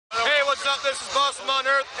what's up? This is Bossum on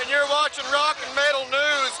Earth, and you're watching Rock and Metal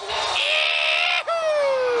News.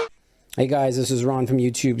 Hey guys, this is Ron from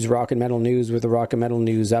YouTube's Rock and Metal News with the Rock and Metal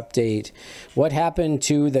News update. What happened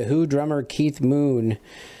to the Who drummer Keith Moon?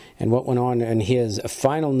 And what went on in his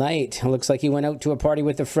final night? It looks like he went out to a party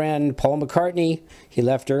with a friend, Paul McCartney. He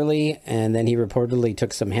left early, and then he reportedly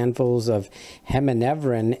took some handfuls of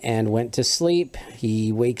Hemineverin and went to sleep.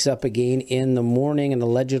 He wakes up again in the morning and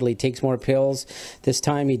allegedly takes more pills. This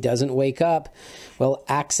time he doesn't wake up. Well,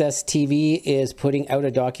 AXS TV is putting out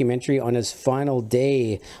a documentary on his final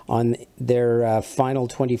day on their Final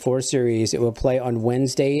 24 series. It will play on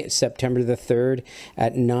Wednesday, September the 3rd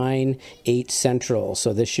at 9/8 Central.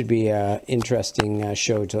 So this should be an interesting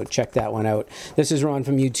show, so check that one out. This is Ron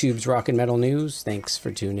from YouTube's Rock and Metal News. Thanks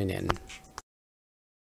for tuning in.